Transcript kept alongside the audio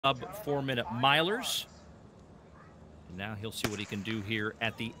sub-4-minute milers. And now he'll see what he can do here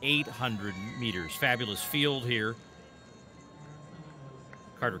at the 800 meters. Fabulous field here.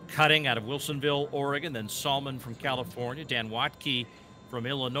 Carter Cutting out of Wilsonville, Oregon, then Salmon from California, Dan Wacke from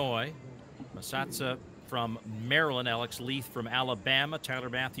Illinois, Masatsa from Maryland, Alex Leith from Alabama, Tyler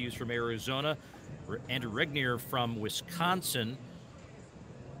Matthews from Arizona, Andrew Regnier from Wisconsin,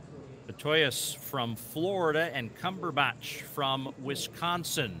 Batoyas from Florida, and Cumberbatch from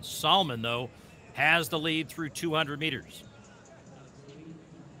Wisconsin. Salmon, though, has the lead through 200 meters.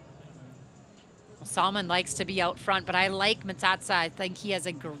 Salmon likes to be out front, but I like Matsatsa. I think he has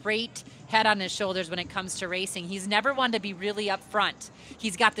a great head on his shoulders when it comes to racing. He's never one to be really up front.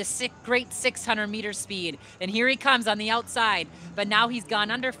 He's got this great 600-meter speed, and here he comes on the outside. But now he's gone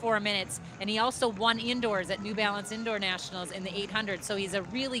under 4 minutes, and he also won indoors at New Balance Indoor Nationals in the 800. So he's a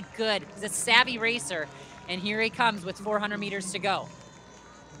really good, he's a savvy racer, and here he comes with 400 meters to go.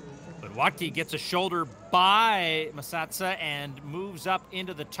 But Wacke gets a shoulder by Masatsa and moves up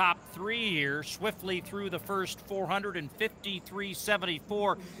into the top three here, swiftly through the first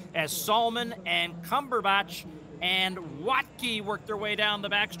 453.74 as Salmon and Cumberbatch and Wacke work their way down the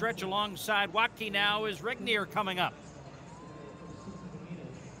backstretch. Alongside Wacke now is Regnier coming up.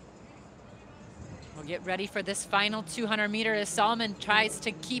 We'll get ready for this final 200 meter as Salmon tries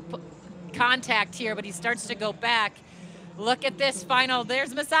to keep contact here, but he starts to go back. Look at this final.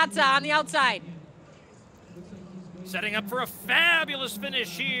 There's Masatsa on the outside. Setting up for a fabulous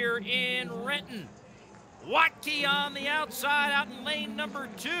finish here in Renton. Wacke on the outside out in lane number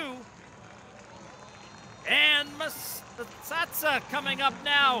 2. And Masatsa coming up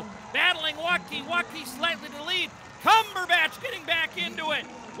now, battling Wacke. Wacke slightly to the lead. Cumberbatch getting back into it.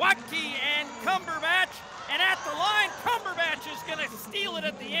 Wacke and Cumberbatch. And at the line, Cumberbatch is going to steal it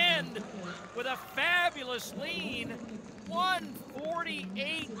at the end with a fabulous lean.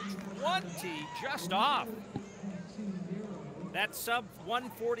 148.20, just off. That sub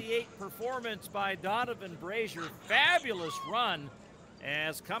 148 performance by Donovan Brazier. Fabulous run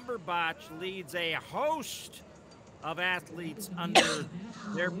as Cumberbatch leads a host of athletes under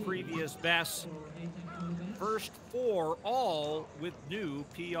their previous bests. First 4 all with new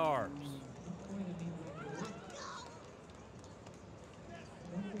PRs.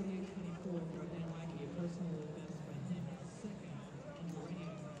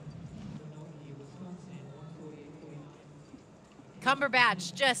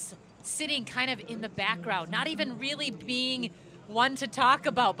 Cumberbatch just sitting kind of in the background, not even really being one to talk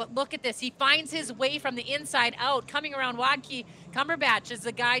about, but look at this. He finds his way from the inside out, coming around Wacke. Cumberbatch is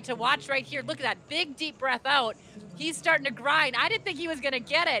the guy to watch right here. Look at that big, deep breath out. He's starting to grind. I didn't think he was going to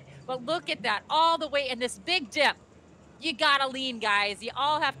get it, but look at that all the way in this big dip. You got to lean, guys. You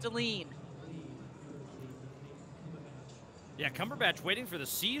all have to lean. Yeah, Cumberbatch waiting for the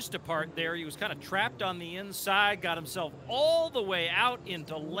seas to part there. He was kind of trapped on the inside, got himself all the way out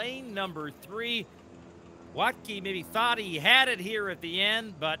into lane number 3. Wacke maybe thought he had it here at the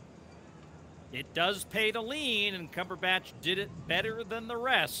end, but it does pay to lean, and Cumberbatch did it better than the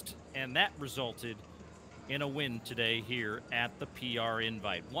rest, and that resulted in a win today here at the PR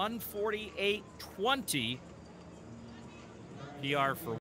Invite. 148.20 PR for